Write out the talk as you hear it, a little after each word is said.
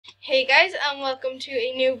Hey guys, and welcome to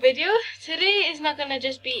a new video. Today is not gonna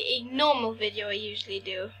just be a normal video I usually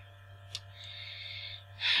do.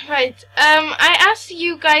 Right, I asked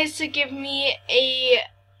you guys to give me a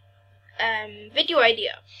video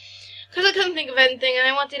idea because I couldn't think of anything and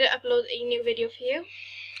I wanted to upload a new video for you.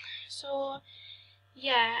 So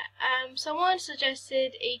yeah, someone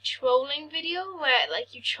suggested a trolling video where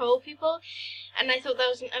like you troll people, and I thought that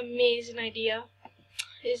was an amazing idea.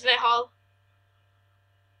 Isn't it, Hall?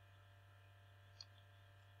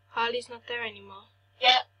 Harley's not there anymore.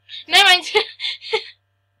 Yeah. Never mind.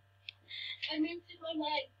 I moved my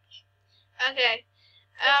mic. Okay.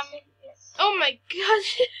 Yes. Oh my god.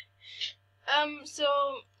 So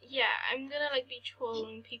yeah, I'm gonna like be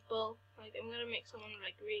trolling people. Like I'm gonna make someone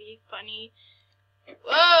like really funny.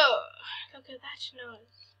 Whoa! Look at that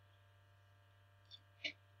nose.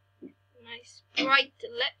 Nice bright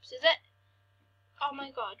lips, is it? Oh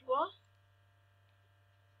my god, what?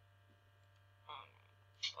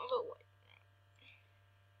 Oh, wait.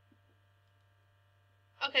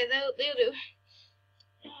 Okay, they'll do.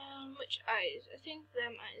 Which eyes? I think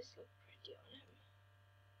them eyes look pretty on him.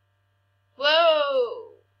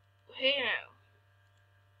 Whoa! Hey now.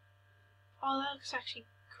 Oh, that looks actually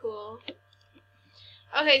cool.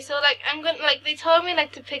 Okay, so like I'm gonna like they told me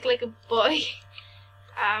like to pick like a boy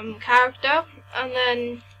character and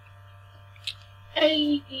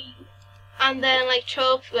then like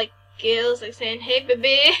troll up like girls like saying hey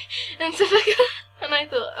baby and stuff like that, and I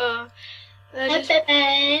thought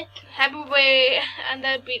happy way, and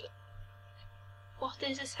that'd be what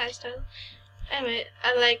is this hairstyle? Anyway,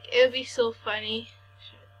 and like it would be so funny.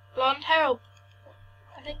 Blonde hair or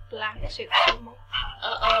I think black suits more.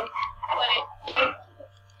 Wait.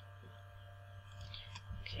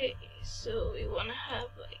 Okay, so we wanna have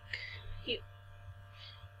like you.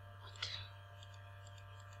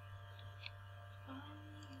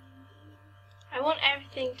 I want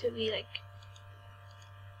everything to be like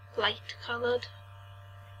light colored.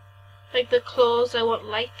 Like the clothes I want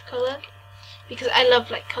light colored because I love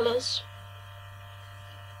light colors.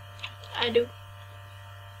 I do.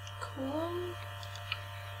 Cool.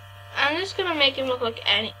 I'm just gonna make him look like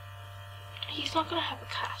any. He's not gonna have a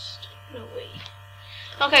cast. No way.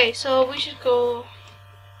 Okay, so we should go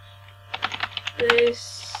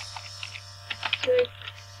this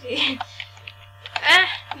sexy.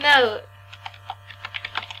 No.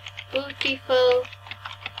 Beautiful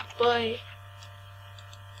boy.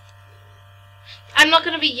 I'm not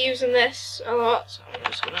going to be using this a lot, so I'm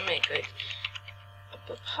just going to make like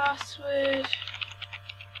a password.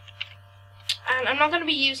 And I'm not going to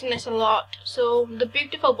be using this a lot, so the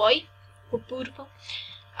beautiful boy, or beautiful,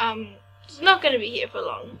 is not going to be here for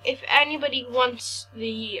long. If anybody wants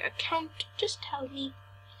the account, just tell me,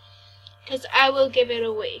 because I will give it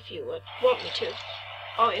away if you would want me to,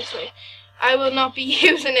 obviously. I will not be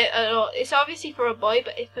using it at all. It's obviously for a boy,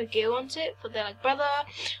 but if a girl wants it for their like brother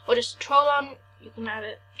or just troll on, you can have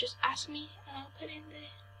it. Just ask me and I'll put it in there.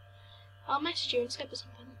 I'll message you and Skype or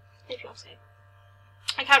something if you have Skype.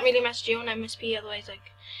 I can't really message you on MSP, otherwise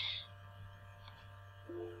like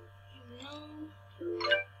you know.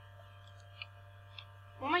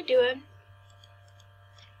 What am I doing?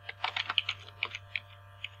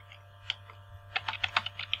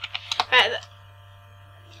 Right,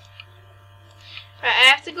 I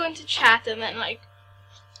have to go into chat and then like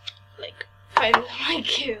find my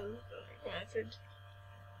kills. Message.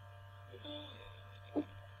 Going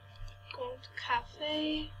to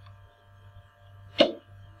cafe.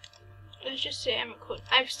 Let's just say I'm recording.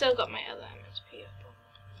 I've still got my other MSP up.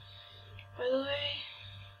 By the way,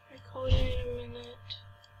 recording in a minute.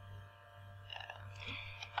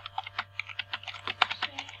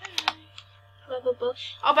 Say hi. Lovable.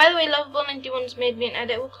 Oh, by the way, Lovable 91's made me an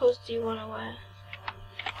edit. What clothes do you want to wear?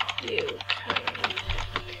 You can.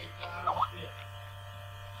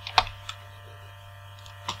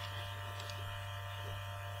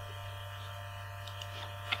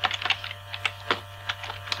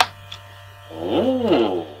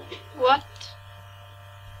 Oh. What?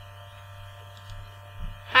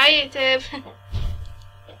 Hi, YouTube.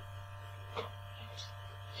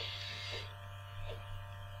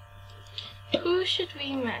 Who should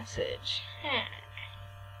we message?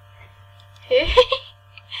 Hey.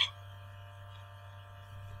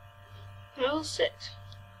 Roll 6.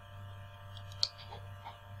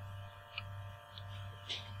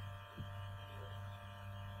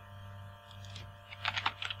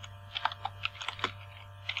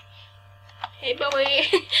 Hey boy.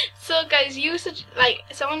 So guys,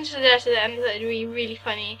 someone suggested it and it would be really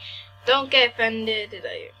funny. Don't get offended. Did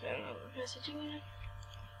I don't know, message you?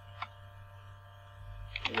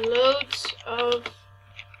 Loads of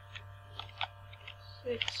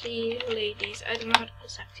sexy ladies. I don't know how to put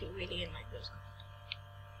sexy really in my post.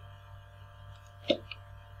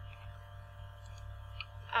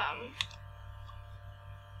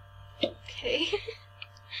 Okay.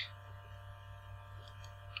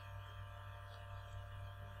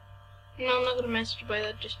 No, I'm not gonna message by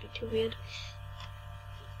that'd just be too weird.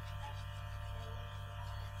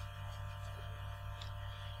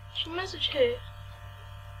 Should message her.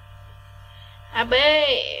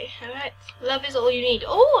 Abe! Alright. Love is all you need.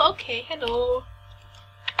 Oh, okay. Hello.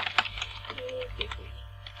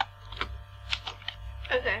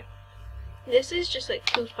 Okay. This is just like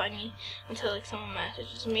too funny until like someone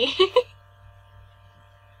messages me.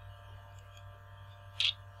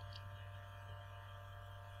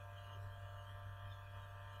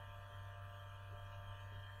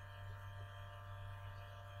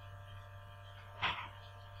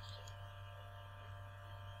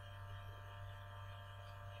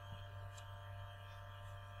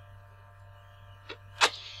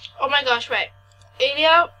 Oh my gosh, right.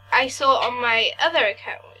 Earlier, I saw on my other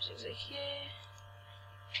account, which is like here.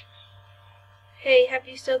 Hey, have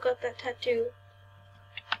you still got that tattoo?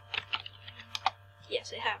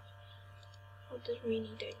 Yes, I have. What does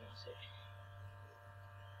Rini diagnose it?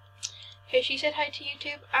 Okay, she said hi to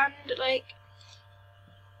YouTube and like,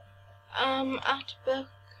 at book,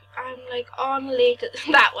 I'm like on later,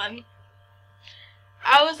 that one.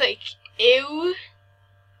 I was like, ew.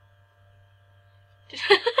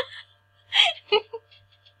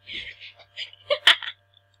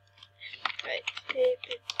 Right, tape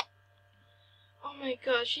it. Oh my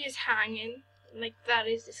god, she is hanging. Like, that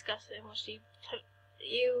is disgusting. What she put,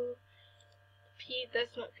 ew. P,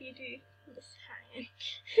 that's not PD. Just hanging.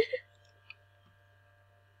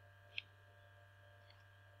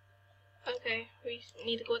 Okay, we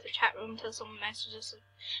need to go to the chat room until someone messages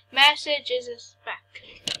us back.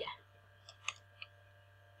 Yeah.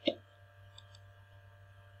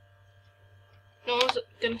 No one's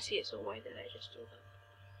gonna see it, so why did I just do that?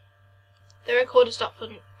 The recorder stopped for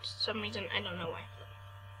some reason, I don't know why.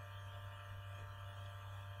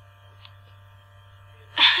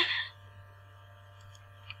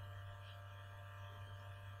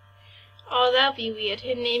 Oh, that'll be weird.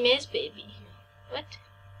 Her name is Baby. What?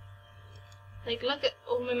 Like, look at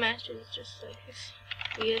all my messages, it's just like, it's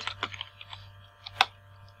weird.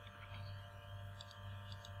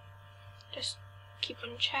 Just keep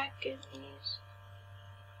on checking these.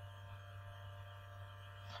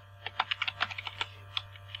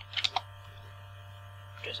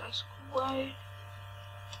 Just ask why.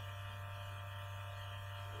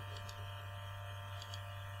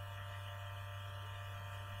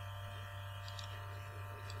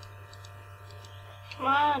 Come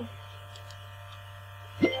on.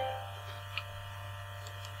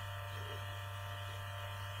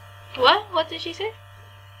 What? What did she say?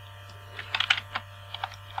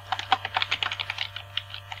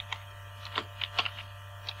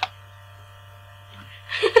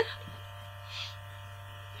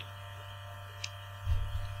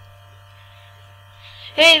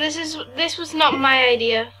 Hey, this was not my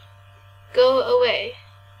idea. Go away.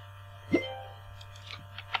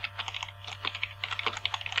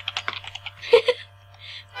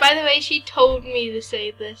 By the way, she told me to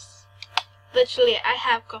say this. Literally, I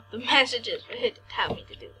have got the messages for her to tell me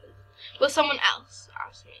to do this. Well, someone else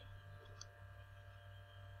asked me.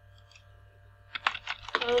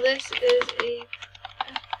 So this is a...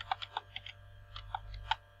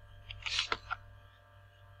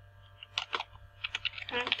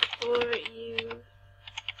 for you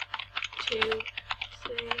to say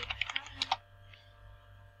hi.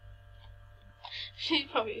 She's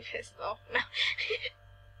probably pissed off now.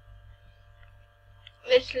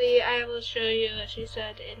 Literally, I will show you what she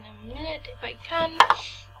said in a minute if I can.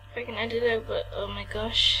 If I can edit it, but oh my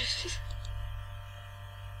gosh.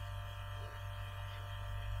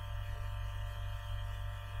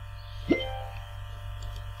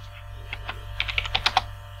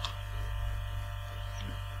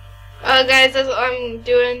 Guys, that's what I'm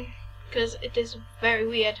doing because it is very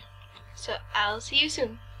weird. So I'll see you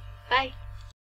soon. Bye.